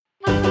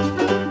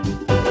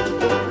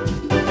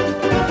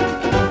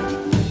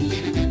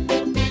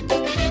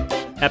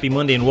Happy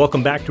Monday and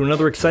welcome back to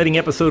another exciting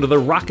episode of the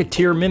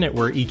Rocketeer Minute,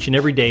 where each and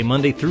every day,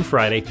 Monday through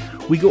Friday,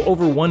 we go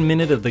over 1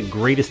 minute of the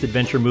greatest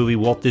adventure movie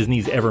Walt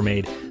Disney's ever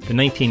made, the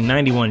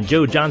 1991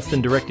 Joe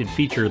Johnston-directed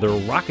feature, The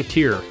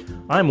Rocketeer.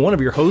 I'm one of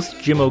your hosts,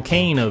 Jim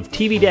O'Kane of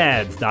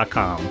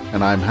TVDads.com.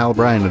 And I'm Hal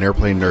Bryan, an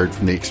airplane nerd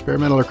from the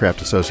Experimental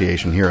Aircraft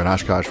Association here in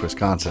Oshkosh,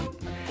 Wisconsin.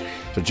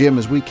 So Jim,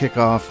 as we kick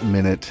off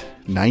minute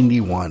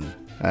 91,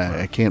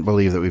 I can't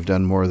believe that we've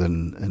done more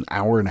than an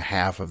hour and a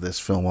half of this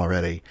film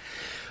already.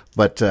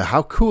 But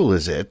how cool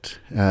is it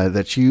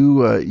that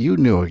you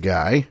knew a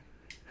guy?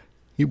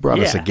 You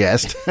brought us a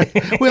guest.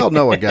 We all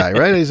know a guy,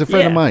 right? He's a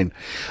friend of mine.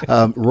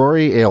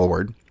 Rory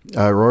Aylward.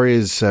 Rory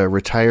is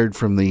retired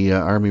from the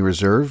Army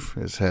Reserve,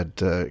 has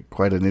had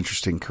quite an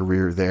interesting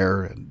career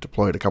there, and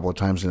deployed a couple of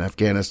times in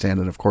Afghanistan.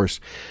 And, of course,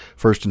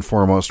 first and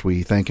foremost,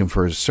 we thank him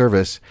for his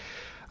service.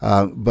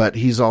 But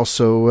he's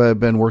also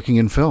been working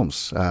in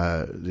films,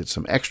 did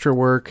some extra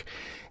work,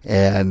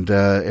 and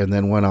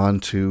then went on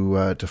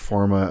to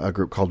form a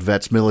group called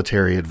Vets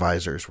Military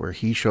Advisors, where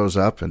he shows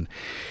up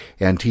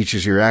and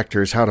teaches your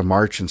actors how to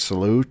march and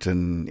salute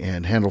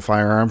and handle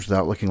firearms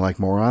without looking like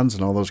morons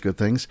and all those good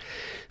things.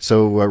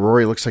 So,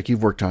 Rory, looks like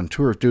you've worked on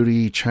Tour of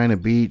Duty, China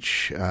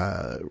Beach,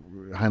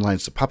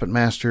 Heinlein's The Puppet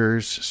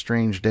Masters,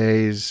 Strange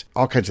Days,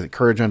 all kinds of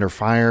Courage Under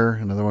Fire,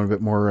 another one a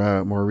bit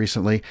more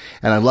recently.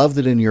 And I love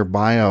that in your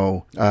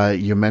bio,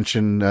 you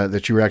mentioned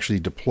that you were actually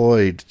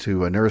deployed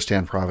to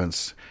Nuristan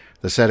province,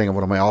 the setting of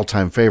one of my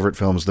all-time favorite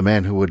films, The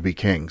Man Who Would Be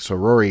King. So,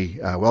 Rory,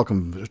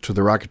 welcome to the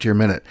Rocketeer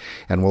Minute,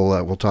 and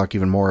we'll talk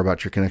even more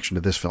about your connection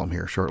to this film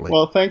here shortly.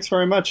 Well, thanks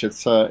very much.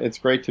 It's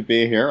great to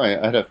be here.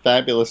 I had a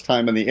fabulous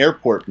time in the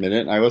airport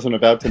minute, and I wasn't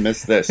about to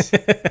miss this.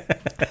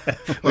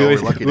 we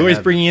always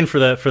bring you in for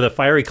the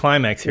fiery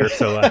climax here.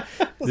 So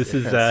this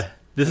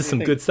is some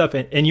good stuff,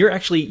 and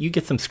you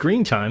get some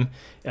screen time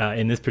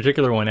in this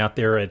particular one out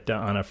there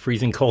on a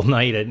freezing cold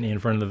night in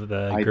front of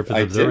the Griffith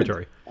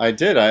Observatory. I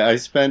did. I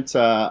spent.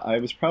 I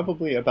was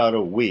probably about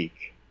a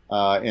week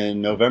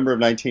in November of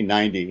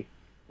 1990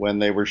 when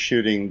they were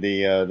shooting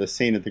the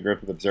scene at the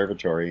Griffith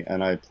Observatory,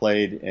 and I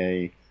played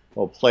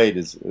played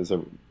is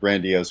a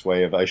grandiose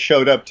way of. I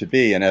showed up to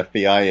be an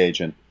FBI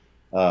agent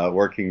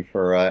working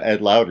for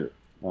Ed Lauder.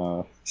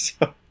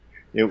 So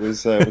it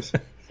was.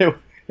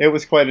 It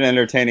was quite an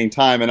entertaining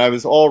time, and I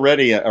was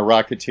already a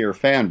Rocketeer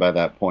fan by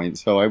that point,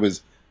 so I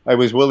was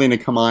willing to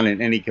come on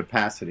in any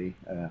capacity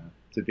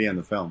to be in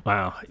the film.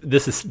 Wow,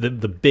 this is the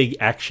big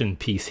action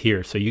piece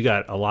here. So you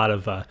got a lot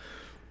of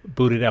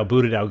booted out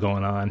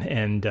going on,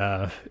 and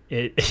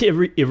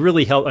it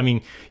really helped. I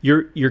mean,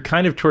 you're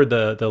kind of toward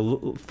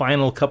the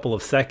final couple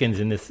of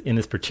seconds in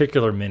this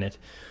particular minute.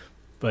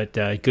 But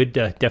good,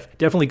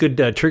 definitely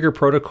good trigger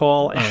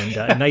protocol and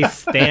a nice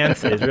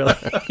stance. Is really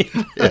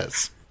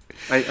yes.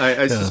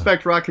 I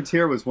suspect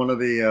Rocketeer was one of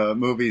the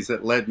movies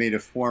that led me to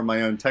form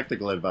my own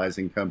technical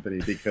advising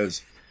company,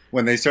 because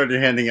when they started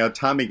handing out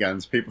Tommy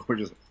guns, people were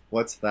just,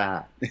 "What's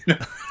that?"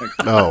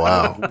 Oh,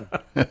 wow.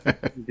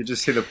 You could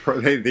just see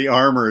the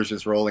armor is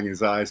just rolling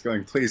his eyes,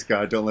 going, "Please,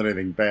 God, don't let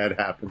anything bad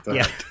happen to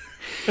him."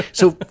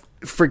 So,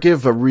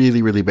 forgive a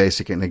really, really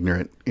basic and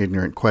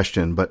ignorant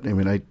question, but I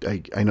mean,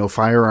 I know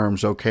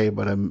firearms, okay,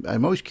 but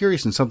I'm always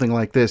curious in something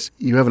like this.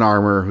 You have an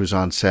armorer who's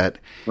on set,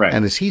 right?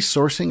 And is he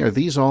sourcing? Are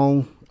these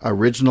all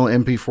original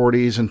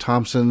MP40s and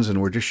Thompsons,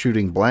 and we're just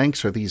shooting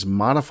blanks? Are these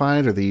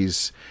modified? Are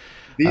these?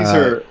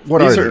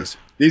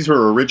 These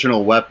were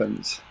original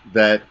weapons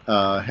that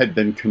had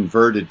been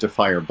converted to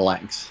fire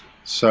blanks.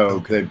 So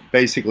they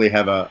basically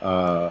have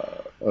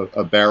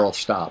a barrel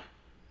stop.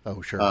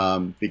 Oh, sure.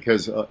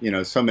 Because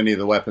so many of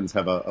the weapons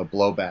have a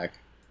blowback.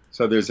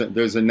 So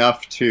there's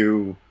enough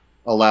to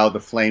allow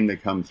the flame to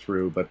come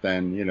through, but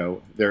then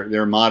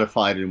they're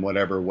modified in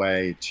whatever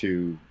way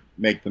to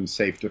make them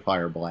safe to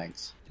fire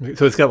blanks.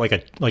 So it's got like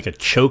a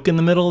choke in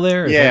the middle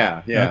there?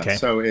 Yeah. Okay.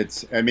 So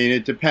it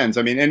depends.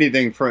 I mean,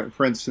 anything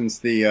for instance,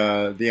 the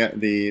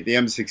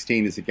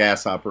M16 is a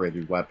gas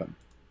operated weapon.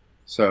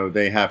 So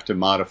they have to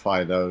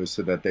modify those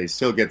so that they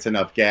still gets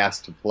enough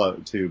gas to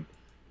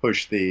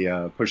push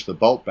the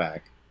bolt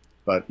back,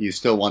 but you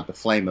still want the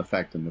flame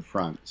effect in the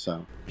front.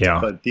 So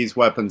but these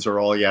weapons are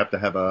all, you have to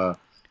have a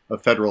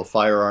federal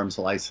firearms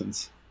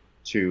license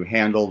to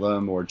handle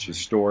them or to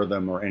store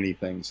them or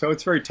anything. So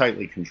it's very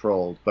tightly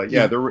controlled. But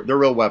they're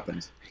real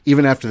weapons.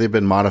 Even after they've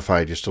been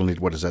modified, you still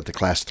need, what is that, the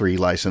Class 3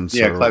 license?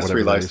 Yeah, Class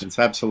 3 license,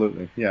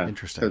 absolutely. Yeah.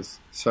 Interesting.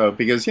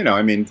 Because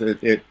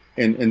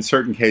in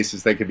certain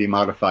cases they could be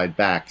modified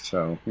back,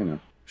 so,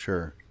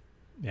 Sure.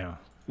 Yeah.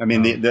 I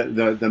mean,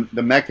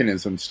 the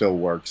mechanism still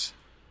works,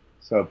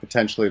 so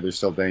potentially they're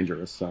still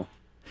dangerous, so.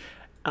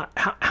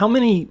 How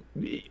many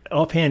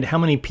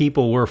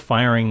people were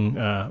firing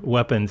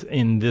weapons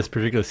in this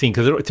particular scene?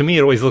 Because to me,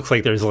 it always looks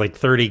like there's like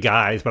 30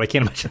 guys, but I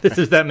can't imagine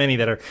there's that many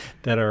that are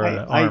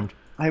armed.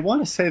 I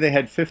want to say they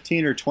had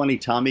 15 or 20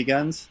 Tommy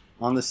guns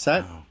on the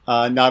set.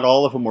 Wow. Not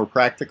all of them were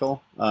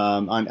practical.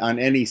 On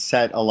any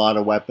set, a lot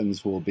of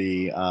weapons will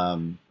be.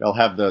 They'll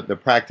have the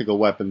practical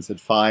weapons that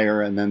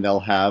fire, and then they'll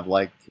have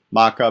like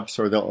mock-ups,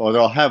 or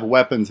they'll have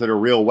weapons that are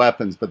real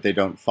weapons, but they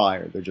don't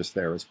fire. They're just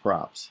there as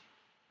props.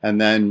 And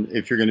then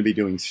if you're going to be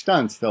doing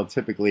stunts, they'll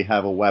typically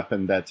have a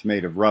weapon that's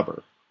made of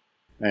rubber.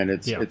 And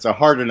it's a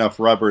hard enough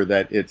rubber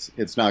that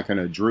it's not going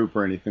to droop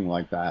or anything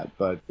like that.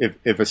 But if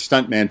a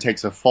stuntman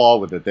takes a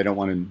fall with it, they don't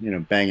want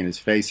him, banging his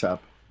face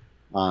up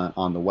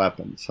on the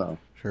weapon. So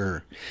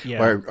sure,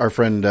 yeah. Our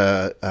friend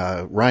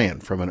Ryan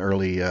from an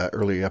early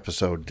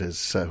episode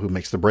is who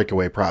makes the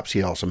breakaway props.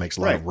 He also makes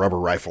a lot of rubber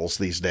rifles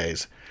these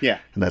days. Yeah,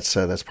 and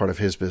that's part of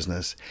his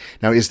business.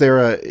 Now, is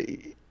there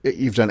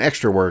you've done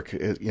extra work,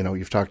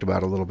 you've talked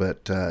about a little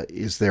bit.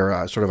 Is there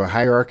a sort of a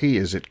hierarchy?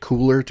 Is it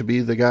cooler to be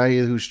the guy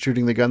who's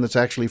shooting the gun that's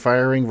actually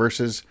firing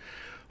versus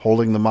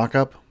holding the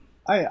mock-up?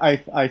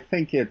 I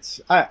think it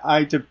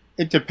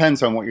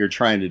depends on what you're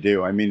trying to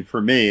do. I mean,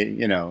 for me,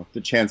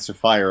 the chance to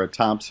fire a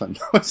Thompson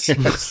was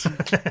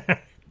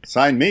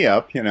sign me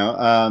up,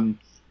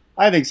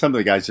 I think some of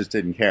the guys just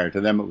didn't care.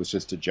 To them, it was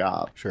just a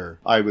job. Sure.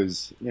 I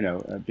was,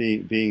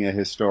 being a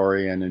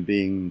historian and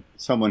being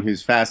someone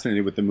who's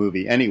fascinated with the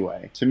movie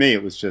anyway. To me,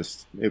 it was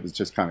just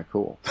kind of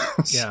cool.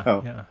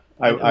 Yeah.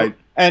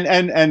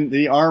 And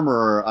the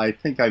armorer, I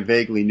think I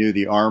vaguely knew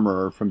the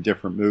armorer from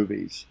different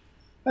movies.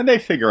 And they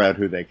figure out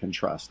who they can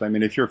trust. I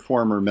mean, if you're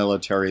former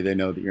military, they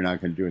know that you're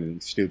not going to do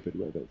anything stupid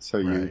with it. So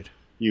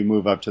you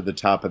move up to the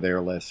top of their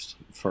list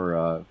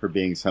for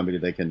being somebody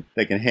they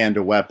can hand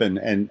a weapon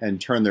and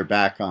turn their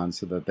back on,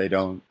 so that they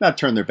not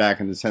turn their back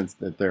in the sense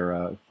that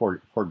they're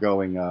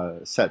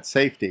foregoing set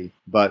safety,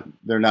 but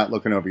they're not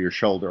looking over your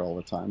shoulder all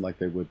the time like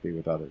they would be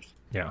with others.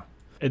 Yeah,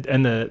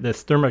 and the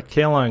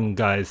Sturmabteilung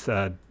guys,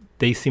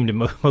 they seem to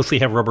mostly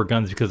have rubber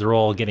guns because they're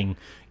all getting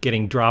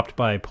dropped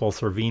by Paul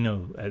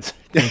Sorvino.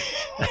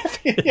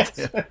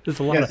 Yes. There's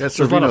a lot of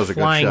Sorvino's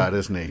flying, a good shot,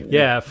 isn't he?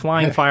 Yeah,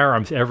 flying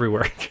firearms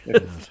everywhere.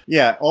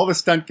 Yeah, all the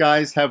stunt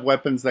guys have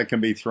weapons that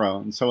can be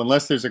thrown. So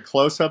unless there's a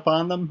close-up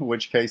on them, in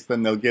which case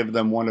then they'll give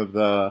them one of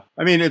the...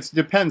 I mean, it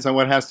depends on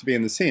what has to be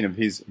in the scene. If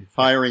he's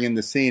firing in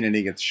the scene and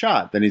he gets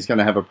shot, then he's going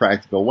to have a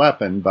practical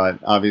weapon. But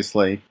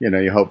obviously,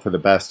 you hope for the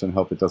best and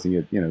hope it doesn't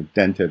get,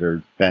 dented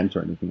or bent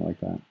or anything like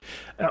that.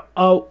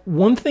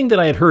 One thing that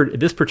I had heard at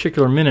this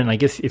particular minute, and I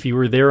guess if you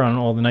were there on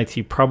all the nights,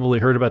 you probably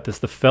heard about this.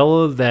 The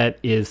fellow that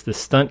is the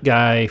stunt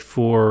guy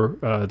for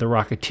the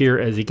Rocketeer,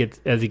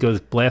 as he goes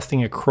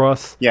blasting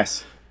across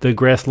the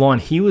grass lawn,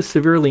 he was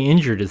severely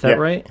injured. Is that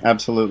right?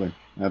 Absolutely.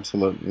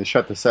 They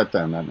shut the set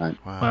down that night.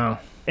 Wow.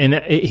 And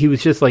he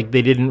was just like,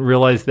 they didn't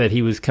realize that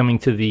he was coming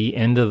to the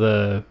end of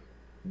the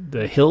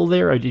hill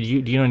there? Or do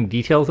you know any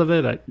details of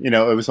it?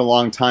 It was a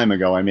long time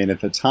ago. I mean,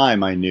 at the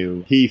time I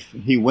knew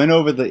he went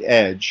over the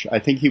edge. I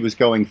think he was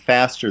going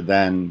faster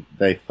than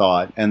they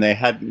thought, and they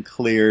hadn't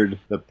cleared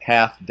the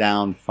path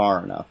down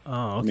far enough.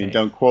 Oh, okay. I mean,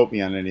 don't quote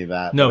me on any of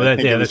that. No,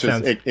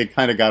 it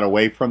kind of got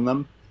away from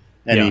them,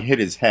 and he hit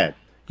his head.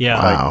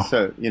 Yeah. Wow.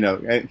 So,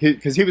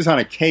 because he was on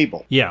a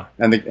cable. Yeah.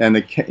 And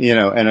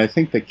I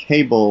think the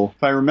cable,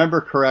 if I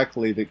remember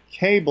correctly, the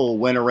cable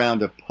went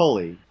around a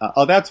pulley.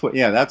 That's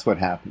what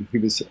happened. He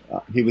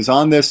was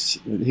on this,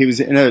 he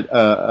was in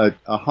a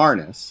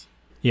harness.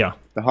 Yeah.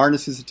 The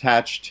harness is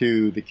attached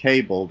to the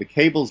cable. The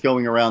cable's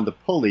going around the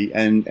pulley,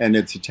 and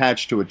it's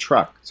attached to a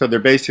truck. So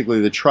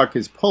the truck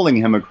is pulling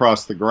him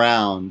across the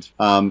ground.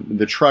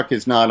 The truck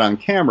is not on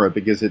camera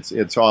because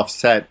it's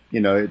offset,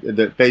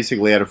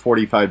 basically at a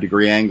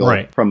 45-degree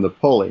angle from the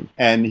pulley.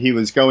 And he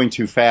was going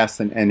too fast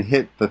and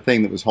hit the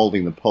thing that was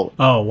holding the pulley.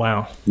 Oh,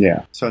 wow.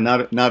 Yeah. So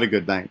not a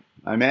good night.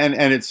 I mean,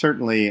 and it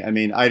certainly,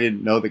 I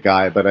didn't know the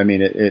guy, but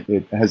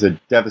it has a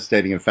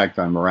devastating effect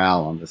on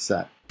morale on the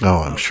set.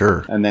 Oh, I'm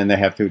sure. And then they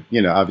have to,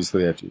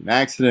 obviously they have to do an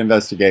accident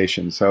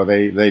investigation. So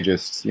they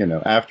just,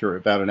 after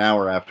about an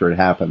hour after it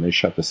happened, they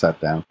shut the set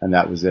down. And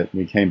that was it.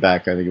 We came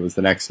back, I think it was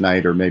the next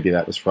night, or maybe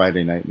that was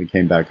Friday night. And we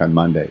came back on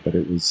Monday. But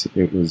we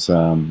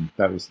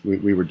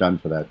were done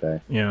for that day.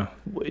 Yeah.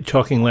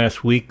 Talking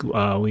last week,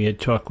 we had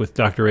talked with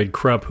Dr. Ed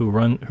Krupp, who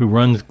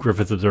runs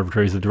Griffith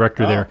Observatory, is the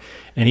director there.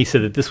 And he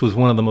said that this was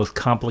one of the most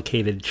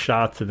complicated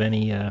shots of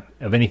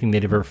anything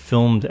they'd ever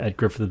filmed at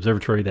Griffith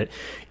Observatory, that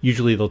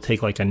usually they'll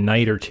take like a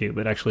night or two,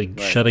 but actually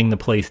shutting the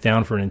place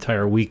down for an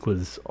entire week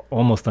was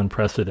almost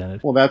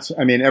unprecedented. Well,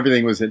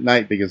 everything was at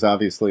night because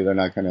obviously they're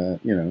not going to,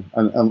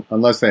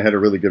 unless they had a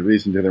really good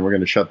reason to, they were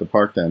going to shut the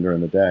park down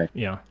during the day.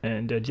 Yeah.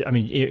 And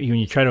when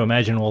you try to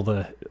imagine all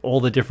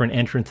the different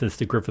entrances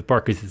to Griffith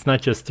Park, because it's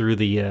not just through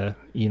the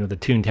the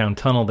Toontown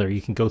Tunnel there.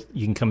 You can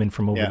come in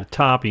from over the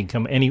top. You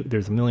can come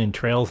there's a million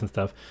trails and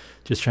stuff.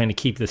 Just trying to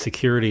keep the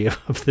security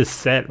of this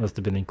set must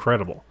have been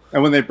incredible.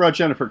 And when they brought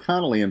Jennifer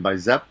Connelly in by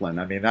Zeppelin,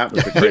 that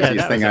was the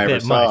craziest thing I ever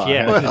saw.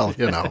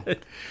 Yeah.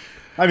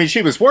 Well,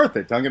 she was worth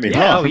it. Don't get me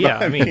wrong. Oh,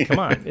 yeah. Come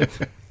on.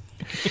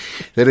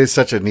 It is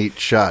such a neat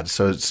shot.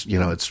 So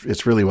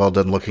it's really well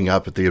done looking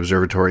up at the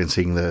observatory and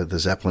seeing the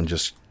Zeppelin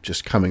just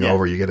coming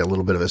over. You get a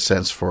little bit of a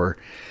sense for,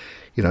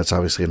 it's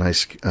obviously a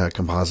nice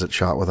composite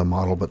shot with a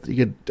model, but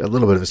you get a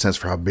little bit of a sense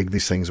for how big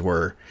these things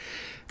were.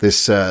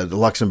 This the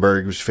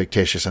Luxembourg was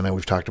fictitious. I know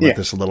we've talked about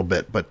this a little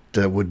bit, but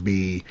would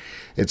be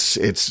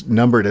it's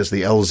numbered as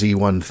the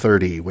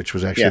LZ-130, which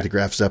was actually the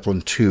Graf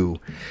Zeppelin II.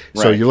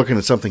 So you're looking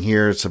at something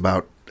here. It's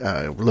about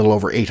a little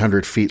over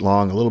 800 feet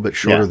long, a little bit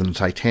shorter than the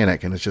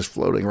Titanic, and it's just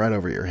floating right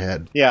over your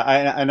head. Yeah,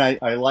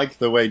 I like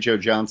the way Joe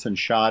Johnson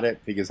shot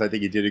it, because I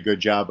think he did a good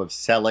job of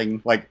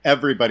selling. Like,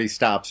 everybody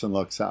stops and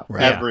looks up.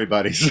 Right.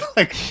 Everybody's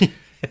like...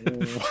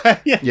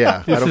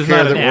 Yeah, this I don't is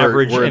care not that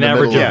we're in the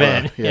average middle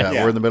of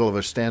we're in the middle of a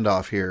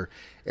standoff here.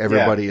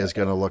 Everybody is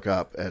going to look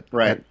up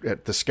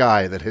at the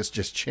sky that has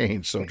just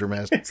changed so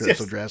drastically.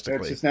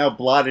 It's just now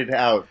blotted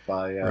out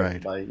by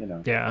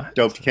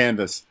doped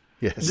canvas.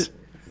 Yes.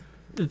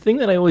 The thing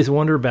that I always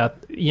wonder about,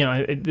 a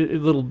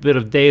little bit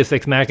of Deus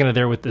Ex Machina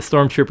there with the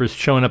stormtroopers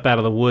showing up out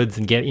of the woods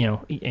and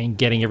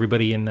getting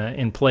everybody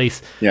in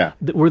place. Yeah.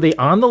 Were they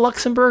on the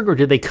Luxembourg, or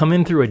did they come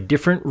in through a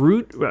different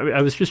route?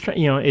 I was just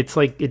trying. It's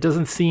like it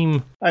doesn't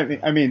seem.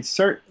 I mean,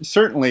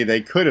 certainly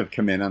they could have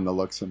come in on the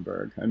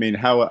Luxembourg. I mean,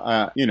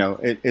 how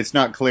it's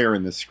not clear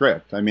in the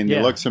script. I mean,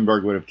 the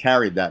Luxembourg would have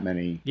carried that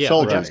many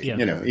soldiers,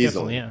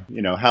 easily.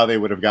 Yeah. How they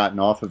would have gotten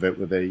off of it?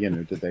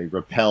 Did they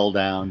rappel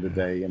down? Did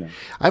they,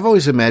 I've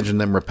always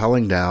imagined them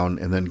rappelling down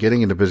and then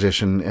getting into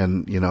position,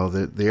 and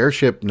the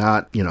airship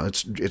not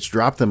it's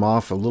dropped them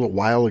off a little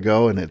while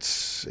ago, and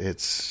it's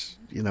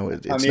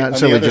not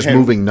necessarily just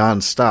moving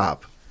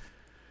nonstop.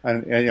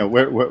 And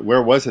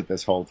where was it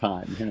this whole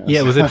time?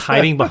 Was it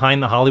hiding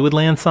behind the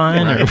Hollywoodland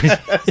sign? Or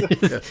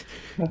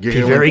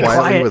be very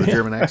quiet with a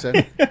German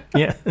accent.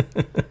 Yeah.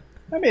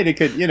 I mean, it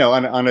could,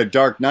 on a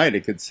dark night,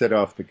 it could sit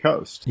off the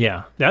coast.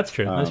 Yeah, that's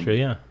true. That's true.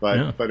 Yeah,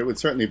 but it would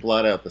certainly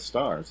blot out the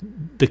stars.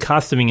 The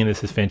costuming in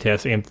this is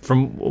fantastic, and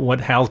from what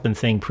Hal's been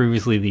saying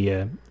previously,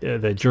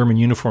 the German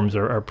uniforms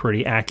are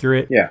pretty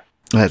accurate. Yeah,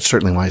 that's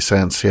certainly my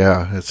sense.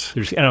 Yeah,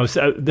 I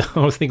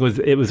was thinking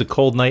it was a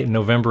cold night in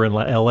November in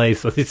L.A.,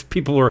 so these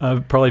people were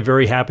probably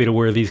very happy to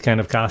wear these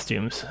kind of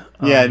costumes.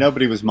 Yeah,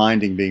 nobody was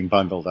minding being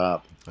bundled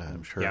up.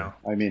 I'm sure. Yeah.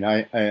 I mean,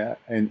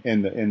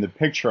 in the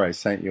picture I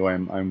sent you,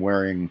 I'm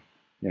wearing.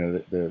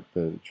 The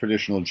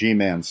traditional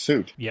G-man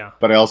suit. Yeah.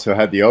 But I also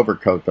had the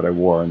overcoat that I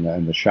wore in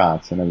the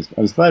shots, and I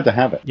was glad to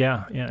have it.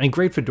 Yeah, and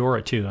great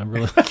fedora too. I'm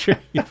really sure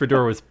your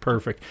fedora was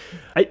perfect.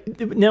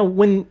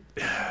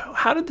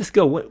 How did this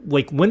go?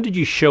 When did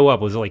you show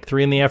up? Was it like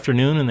 3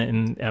 PM?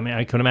 And I mean,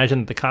 I can imagine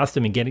that the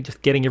costume and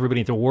getting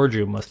everybody into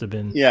wardrobe must have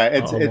been. Yeah,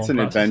 it's an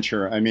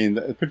adventure. I mean,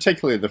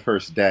 particularly the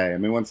first day. I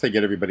mean, once they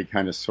get everybody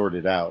kind of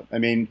sorted out. I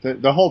mean,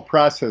 the whole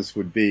process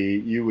would be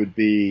you would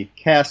be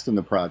cast in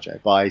the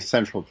project by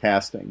central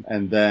casting,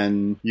 and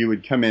then you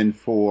would come in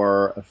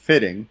for a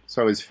fitting.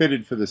 So I was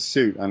fitted for the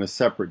suit on a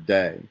separate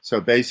day.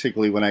 So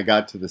basically, when I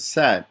got to the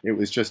set, it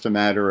was just a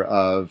matter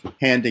of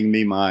handing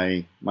me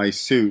my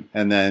suit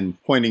and then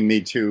pointing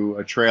me to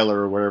a trailer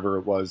or wherever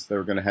it was they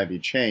were going to have you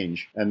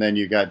change. And then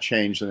you got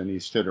changed and then you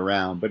stood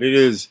around. But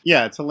it's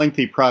a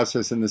lengthy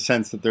process in the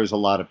sense that there's a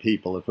lot of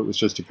people. If it was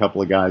just a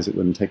couple of guys, it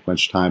wouldn't take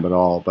much time at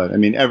all. But I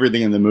mean,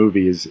 everything in the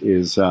movie is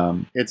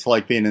it's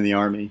like being in the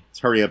Army. It's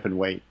hurry up and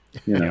wait.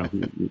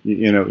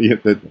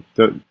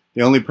 The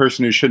only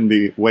person who shouldn't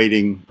be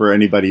waiting for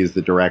anybody is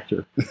the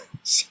director.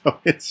 So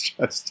it's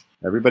just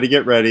everybody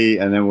get ready,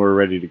 and then we're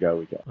ready to go.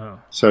 We go. Oh.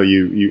 So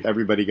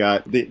everybody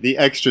got the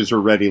extras were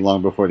ready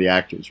long before the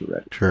actors were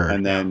ready. Sure.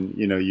 And then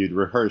you'd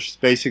rehearse.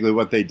 Basically,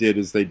 what they did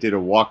is they did a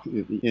walk.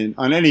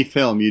 On any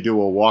film, you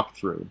do a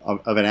walkthrough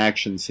of an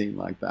action scene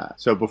like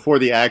that. So before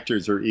the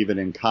actors are even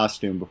in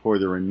costume, before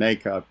they're in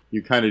makeup,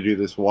 you kind of do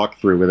this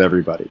walkthrough with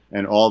everybody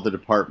and all the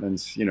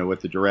departments.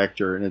 With the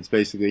director, and it's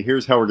basically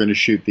here's how we're going to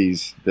shoot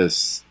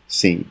this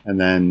scene, and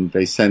then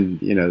they send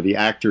the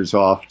actors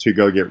off to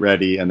go get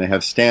ready, and they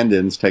have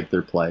stand-ins take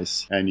their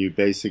place, and you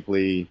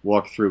basically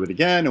walk through it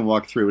again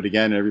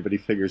and everybody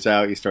figures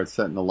out, you start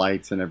setting the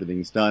lights and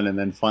everything's done, and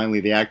then finally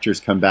the actors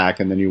come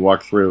back, and then you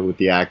walk through it with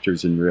the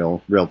actors in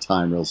real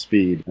time, real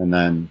speed, and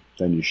then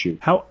you shoot.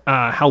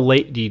 How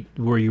late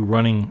were you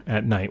running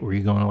at night? Were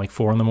you going at like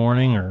 4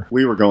 AM, or?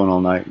 We were going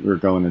all night. We were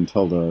going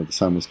until the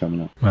sun was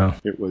coming up. Wow.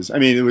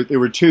 There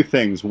were two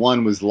things.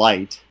 One was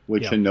light,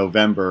 which in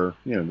November,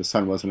 the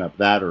sun wasn't up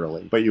that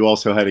early. But you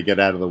also had to get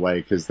out of the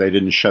way because they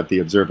didn't shut the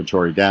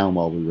observatory down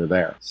while we were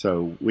there.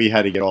 So we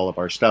had to get all of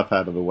our stuff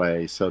out of the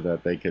way so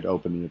that they could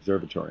open the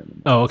observatory.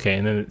 Oh, okay.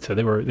 And then so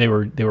they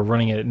were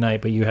running it at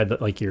night, but you had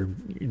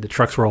the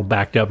trucks were all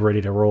backed up,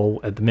 ready to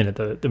roll at the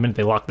minute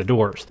they locked the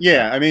doors.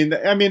 Yeah, I mean,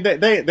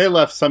 they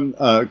left some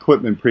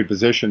equipment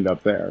pre-positioned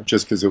up there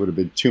just because it would have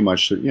been too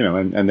much,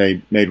 and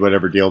they made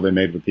whatever deal they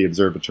made with the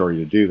observatory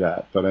to do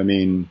that. But I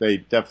mean, they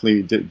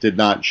definitely did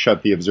not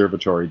shut the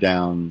observatory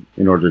down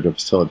in order to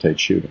facilitate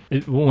shooting.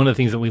 One of the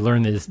things that we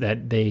learned is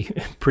that they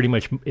pretty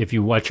much, if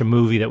you watch a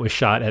movie that was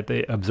shot at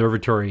the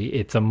observatory,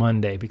 it's a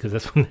Monday because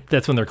that's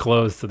when they're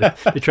closed. So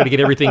they try to get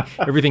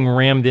everything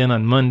rammed in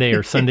on Monday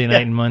or Sunday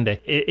night and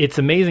Monday. It's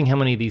amazing how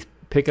many of these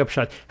pickup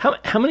shots.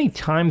 How many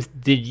times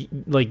did you,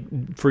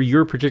 like, for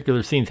your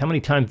particular scenes, how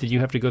many times did you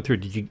have to go through?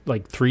 Did you,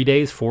 like, 3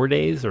 days, 4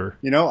 days, or?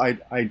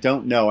 I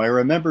don't know. I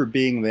remember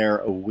being there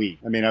a week.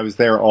 I mean, I was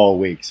there all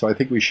week, so I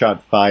think we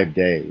shot 5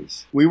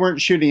 days. We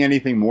weren't shooting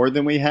anything more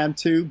than we had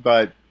to,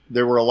 but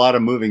there were a lot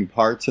of moving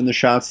parts in the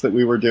shots that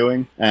we were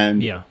doing.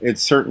 And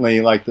it's certainly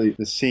like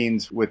the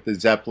scenes with the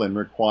Zeppelin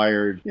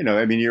required,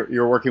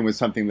 you're working with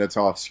something that's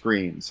off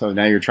screen. So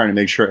now you're trying to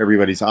make sure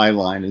everybody's eye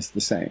line is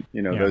the same.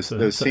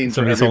 Those scenes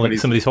where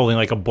somebody's holding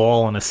like a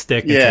ball on a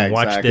stick and saying,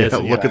 watch exactly. this.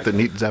 Look at the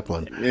neat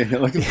Zeppelin. Yeah,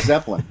 look at the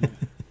Zeppelin.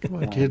 Come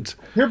on, kids.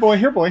 Here, boy,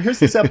 here's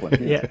the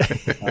Zeppelin. Yeah.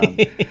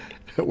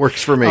 It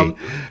works for me.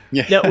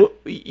 Now,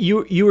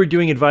 you were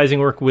doing advising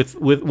work with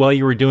while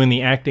you were doing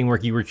the acting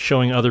work, you were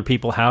showing other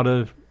people how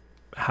to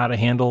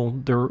handle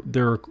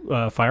their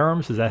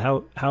firearms? Is that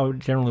how it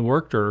generally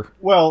worked, or?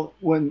 Well,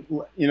 when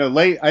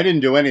late, I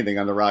didn't do anything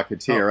on the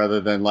Rocketeer other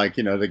than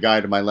the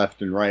guy to my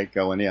left and right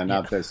going,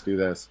 not this, do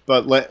this.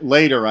 But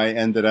later, I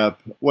ended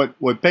up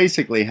what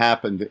basically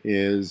happened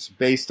is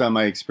based on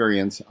my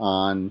experience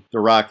on the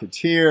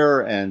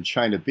Rocketeer and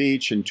China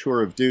Beach and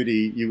Tour of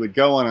Duty. You would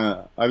go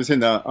on I was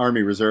in the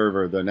Army Reserve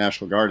or the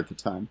National Guard at the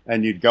time,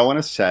 and you'd go on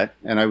a set,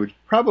 and I would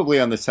probably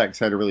on the set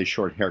because I had a really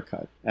short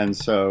haircut. And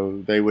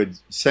so they would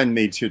send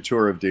me to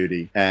Tour of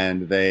Duty,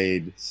 and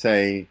they'd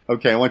say,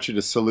 okay, I want you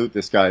to salute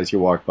this guy as you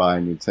walk by.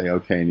 And you'd say,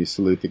 okay, and you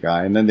salute the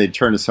guy. And then they'd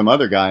turn to some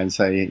other guy and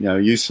say,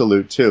 you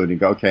salute too. And you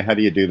go, okay, how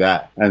do you do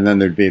that? And then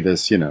there'd be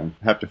this,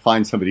 have to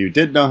find somebody who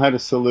did know how to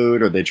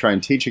salute, or they try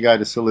and teach a guy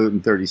to salute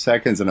in 30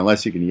 seconds. And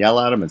unless you can yell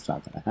at him, it's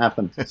not going to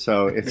happen.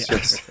 So it's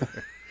just...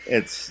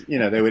 It's,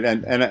 they would,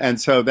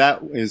 and so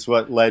that is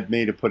what led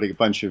me to put a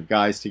bunch of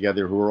guys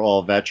together who were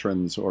all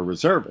veterans or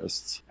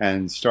reservists,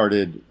 and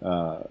started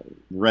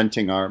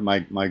renting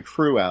my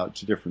crew out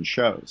to different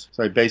shows.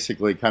 So I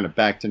basically kind of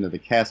backed into the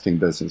casting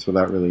business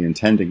without really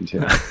intending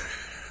to.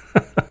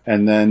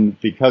 And then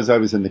because I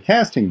was in the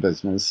casting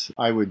business,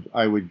 I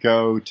would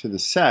go to the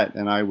set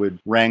and I would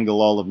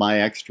wrangle all of my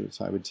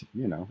extras. I would,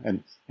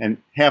 and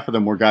half of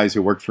them were guys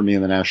who worked for me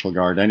in the National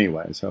Guard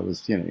anyway. So it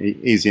was,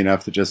 easy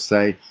enough to just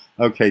say,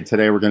 okay,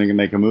 today we're going to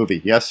make a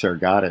movie. Yes, sir.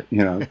 Got it.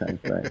 Okay,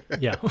 great.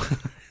 Yeah.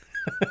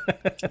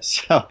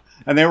 So,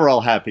 and they were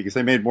all happy because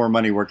they made more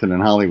money working in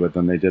Hollywood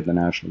than they did the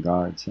National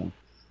Guard. So,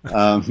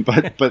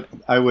 but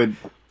I would.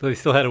 But they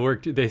still had to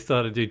work. They still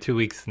had to do 2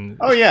 weeks.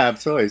 Oh yeah,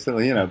 absolutely. So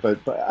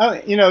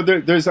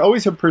there's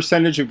always a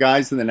percentage of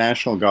guys in the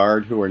National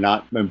Guard who are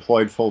not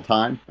employed full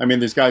time. I mean,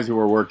 there's guys who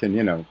are working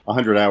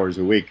 100 hours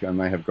a week and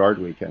they have guard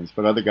weekends,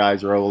 but other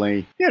guys are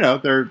only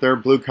they're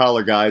blue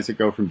collar guys that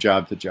go from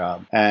job to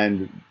job,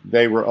 and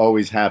they were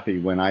always happy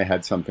when I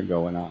had something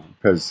going on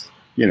because.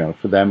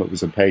 For them, it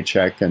was a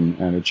paycheck and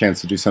a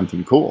chance to do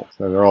something cool.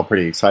 So they're all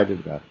pretty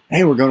excited about it.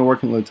 Hey, we're going to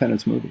work in the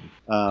Lieutenant's movie.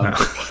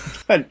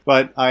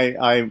 But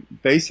I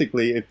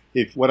basically,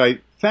 if what I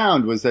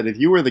found was that if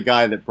you were the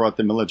guy that brought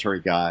the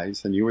military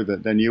guys, and you were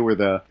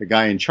the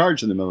guy in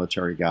charge of the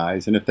military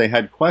guys, and if they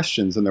had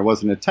questions and there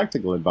wasn't a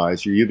technical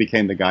advisor, you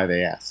became the guy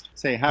they asked.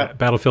 Say how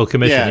battlefield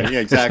commissioner. Yeah,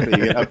 exactly.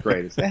 You get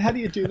upgraded. Say, how do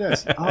you do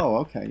this? Oh,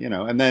 okay.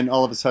 And then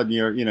all of a sudden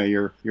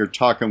you're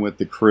talking with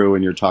the crew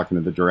and you're talking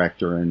to the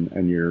director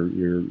and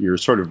you're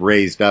sort of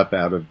raised up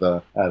out of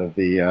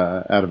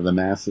the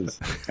masses.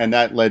 And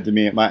that led to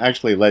me. My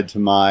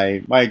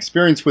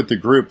experience with the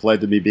group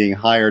led to me being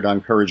hired on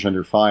Courage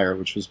Under Fire,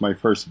 which was my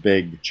first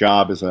big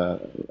job as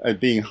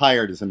being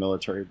hired as a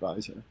military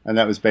advisor. And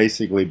that was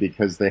basically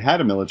because they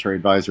had a military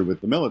advisor with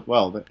the military.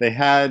 Well,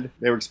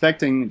 they were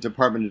expecting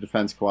Department of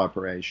Defense cooperation.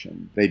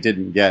 They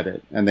didn't get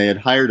it. And they had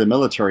hired a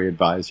military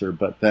advisor,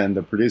 but then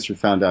the producer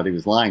found out he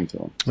was lying to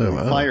them. So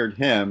they fired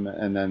him,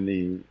 and then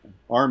the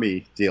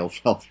Army deal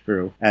fell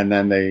through, and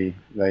then they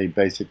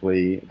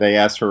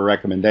asked for a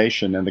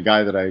recommendation, and the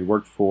guy that I had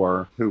worked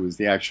for, who was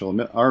the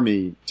actual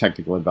Army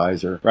technical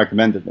advisor,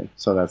 recommended me.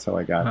 So that's how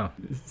I got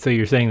it. So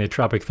you're saying that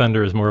Tropic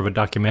Thunder is more of a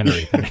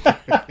documentary?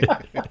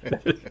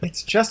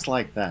 It's just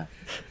like that.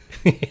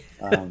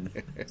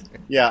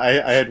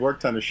 I had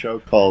worked on a show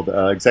called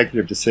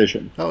Executive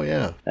Decision. Oh,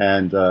 yeah.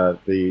 And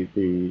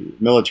the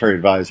military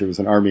advisor was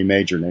an Army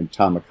major named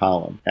Tom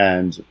McCollum.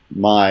 And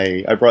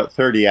I brought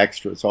 30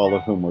 extras, all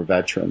of whom were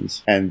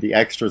veterans. And the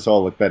extras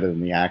all looked better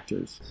than the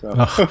actors. So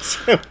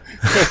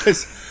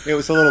it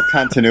was a little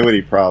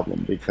continuity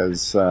problem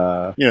because,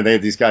 they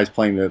had these guys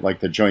playing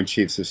the Joint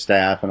Chiefs of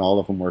Staff, and all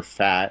of them were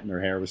fat and their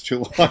hair was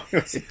too long.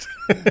 It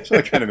was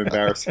really kind of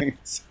embarrassing.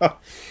 So.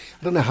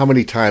 I don't know how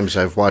many times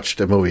I've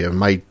watched a movie.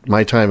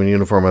 My time in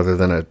uniform, other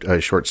than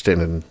a short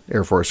stint in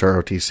Air Force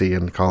ROTC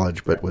in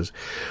college, but was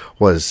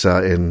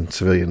in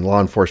civilian law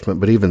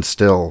enforcement. But even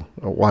still,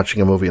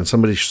 watching a movie and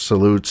somebody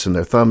salutes and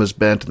their thumb is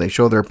bent and they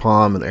show their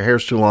palm and their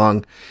hair's too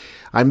long,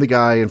 I'm the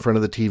guy in front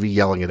of the TV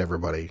yelling at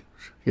everybody.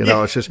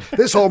 It's just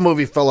this whole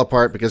movie fell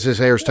apart because his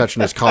hair's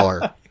touching his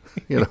collar.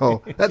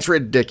 That's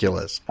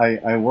ridiculous.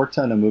 I worked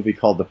on a movie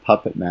called The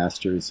Puppet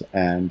Masters,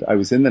 and I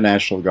was in the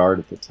National Guard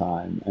at the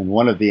time, and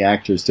one of the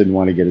actors didn't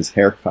want to get his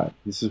hair cut.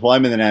 He says, well,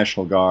 I'm in the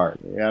National Guard.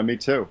 Yeah, me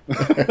too.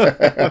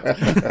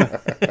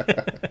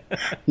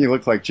 you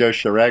look like Joe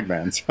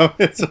Ragman. So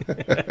it's,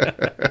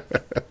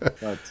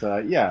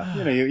 but yeah,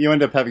 you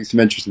end up having some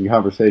interesting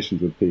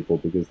conversations with people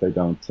because they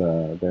don't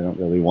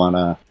really want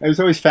to. I was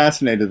always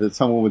fascinated that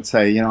someone would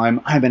say,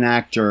 I'm an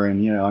actor,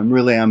 and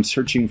I'm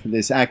searching for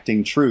this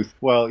acting truth.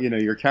 Well,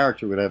 your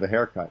character would have a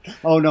haircut.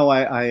 Oh no,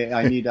 I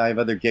have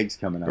other gigs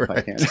coming up. Right.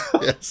 I can't.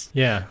 Yes.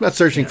 Yeah. I'm not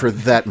searching for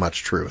that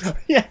much truth.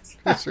 Yes.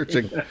 I'm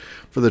searching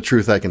for the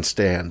truth I can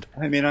stand.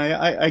 I mean,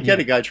 I get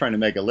a guy trying to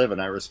make a living.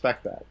 I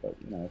respect that. But,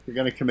 if you're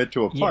going to commit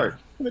to a part,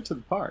 commit to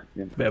the part.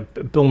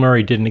 Bill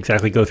Murray didn't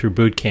exactly go through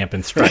boot camp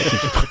and stripes.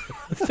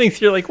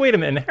 Things you're like, wait a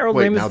minute, Harold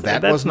Ramis. Now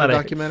that's wasn't a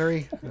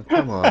documentary? Oh,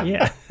 come on.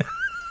 Yeah.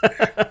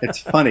 It's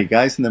funny.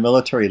 Guys in the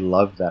military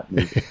love that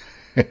movie.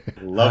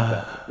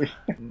 Love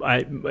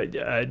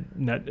that.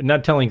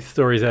 Not telling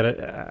stories out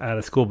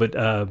of school, but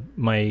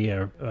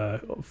my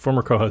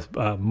former co-host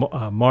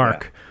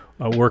Mark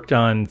worked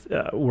on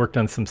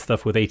some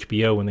stuff with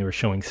HBO when they were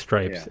showing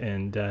Stripes,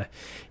 and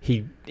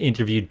he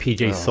interviewed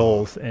PJ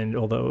Soles,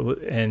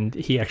 and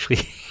he actually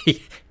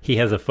he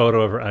has a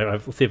photo of her. I'll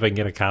see if I can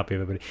get a copy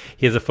of it, but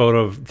he has a photo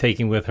of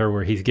taking with her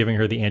where he's giving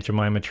her the Aunt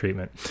Jemima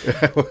treatment.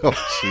 Well,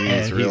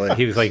 jeez, really?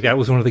 He was like, that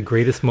was one of the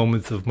greatest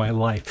moments of my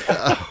life.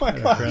 Oh my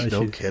gosh.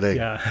 No kidding.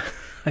 Yeah.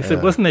 I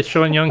said, wasn't that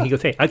Sean Young? He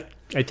goes, hey,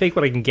 I take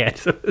what I can get.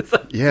 So it's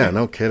like, yeah,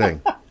 no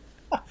kidding.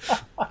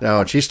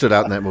 No, and she stood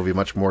out in that movie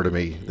much more to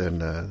me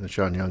than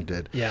Sean Young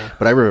did. Yeah.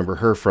 But I remember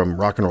her from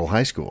Rock and Roll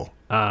High School.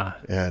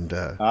 And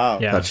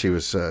thought she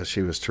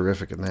was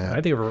terrific in that.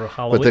 I think of her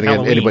Halloween. But then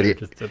again, anybody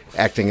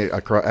acting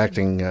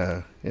acting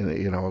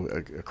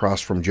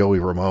across from Joey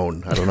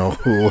Ramone, I don't know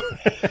who.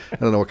 I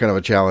don't know what kind of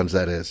a challenge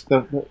that is.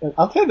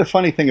 I'll tell you the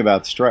funny thing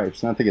about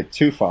Stripes. Not to get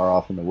too far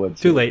off in the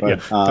woods. Too late.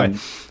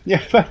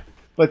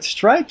 But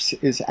Stripes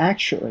is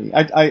actually.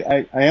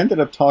 I ended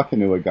up talking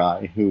to a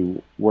guy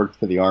who worked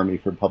for the Army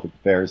for Public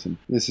Affairs, and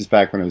this is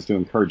back when I was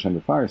doing Courage Under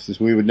Fire. He says,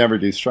 we would never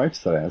do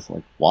Stripes today. I was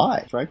like,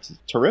 why? Stripes is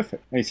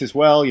terrific. And he says,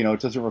 well, it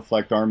doesn't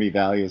reflect Army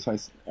values. I'm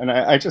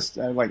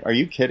like, are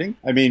you kidding?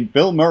 I mean,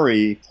 Bill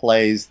Murray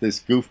plays this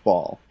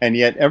goofball, and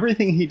yet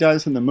everything he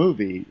does in the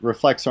movie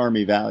reflects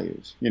Army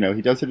values. He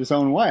does it his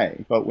own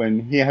way. But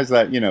when he has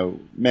that,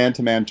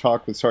 man-to-man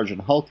talk with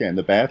Sergeant Hulka in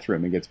the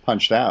bathroom and gets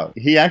punched out,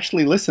 he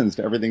actually listens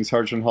to everything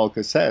Sergeant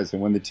Hulka says.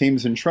 And when the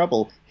team's in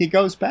trouble, he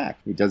goes back.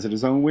 He does it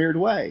his own weird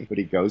way, but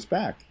he goes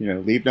back.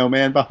 Leave no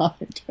man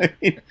behind. I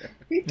mean,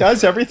 he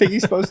does everything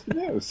he's supposed to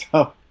do.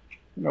 So,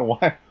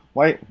 why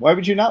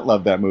would you not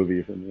love that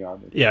movie from the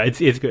Army? Yeah,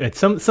 it's good.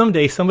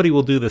 Someday somebody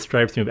will do the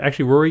Stripes movie.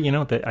 Actually, Rory,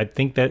 I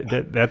think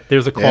that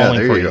there's a calling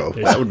there for you go.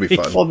 That would be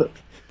fun. Well,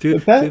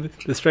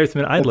 the Stripes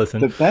movie, I'd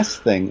listen. The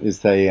best thing is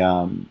they,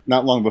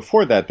 not long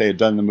before that, they had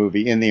done the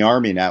movie In the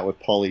Army Now with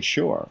Pauly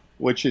Shore,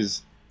 which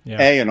is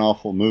A, an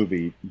awful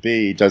movie,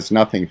 B, does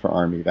nothing for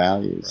Army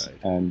values,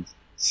 and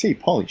C,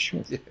 Pauly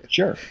Shore.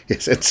 Sure.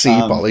 Yes, and C,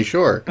 Pauly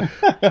Shore.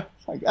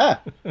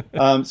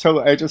 So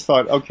I just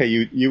thought, okay,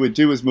 you would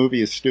do his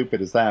movie as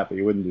stupid as that, but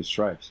you wouldn't do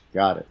Stripes.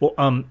 Got it.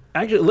 Well,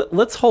 actually,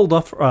 let's hold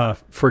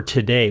off for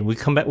today. We'll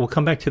come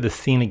back to the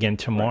scene again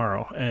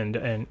tomorrow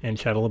and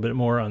chat a little bit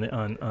more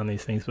on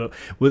these things. But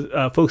with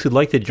folks who'd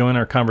like to join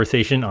our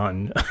conversation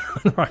on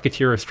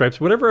Rocketeer or Stripes,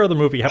 whatever other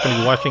movie you happen to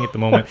be watching at the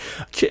moment,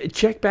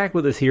 check back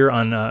with us here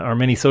on our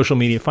many social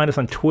media. Find us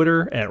on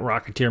Twitter at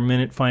Rocketeer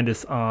Minute. Find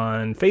us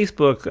on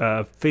Facebook,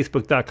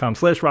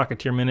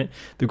 facebook.com/Rocketeer Minute.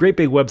 The great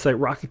big website,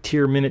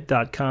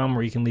 RocketeerMinute.com,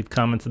 where you can leave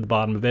comments at the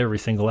bottom of every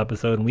single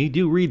episode, and we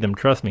do read them,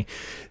 trust me.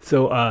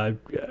 So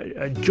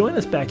join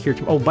us back here.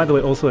 Oh, by the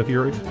way, also, if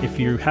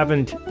you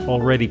haven't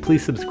already,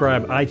 please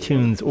subscribe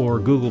iTunes or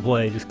Google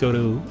Play. Just go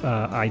to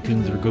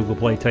iTunes or Google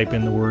Play, type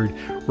in the word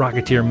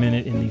Rocketeer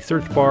Minute in the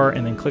search bar,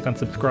 and then click on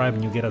subscribe,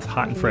 and you'll get us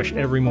hot and fresh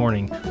every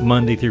morning,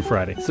 Monday through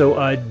Friday.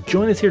 So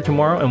join us here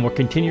tomorrow, and we'll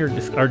continue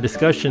our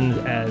discussions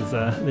as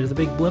there's a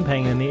big blimp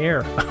hanging in the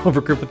air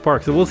over Griffith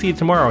Park. So we'll see you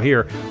tomorrow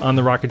here on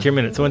the Rocketeer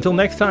Minute. So until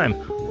next time,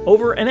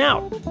 over and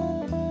out.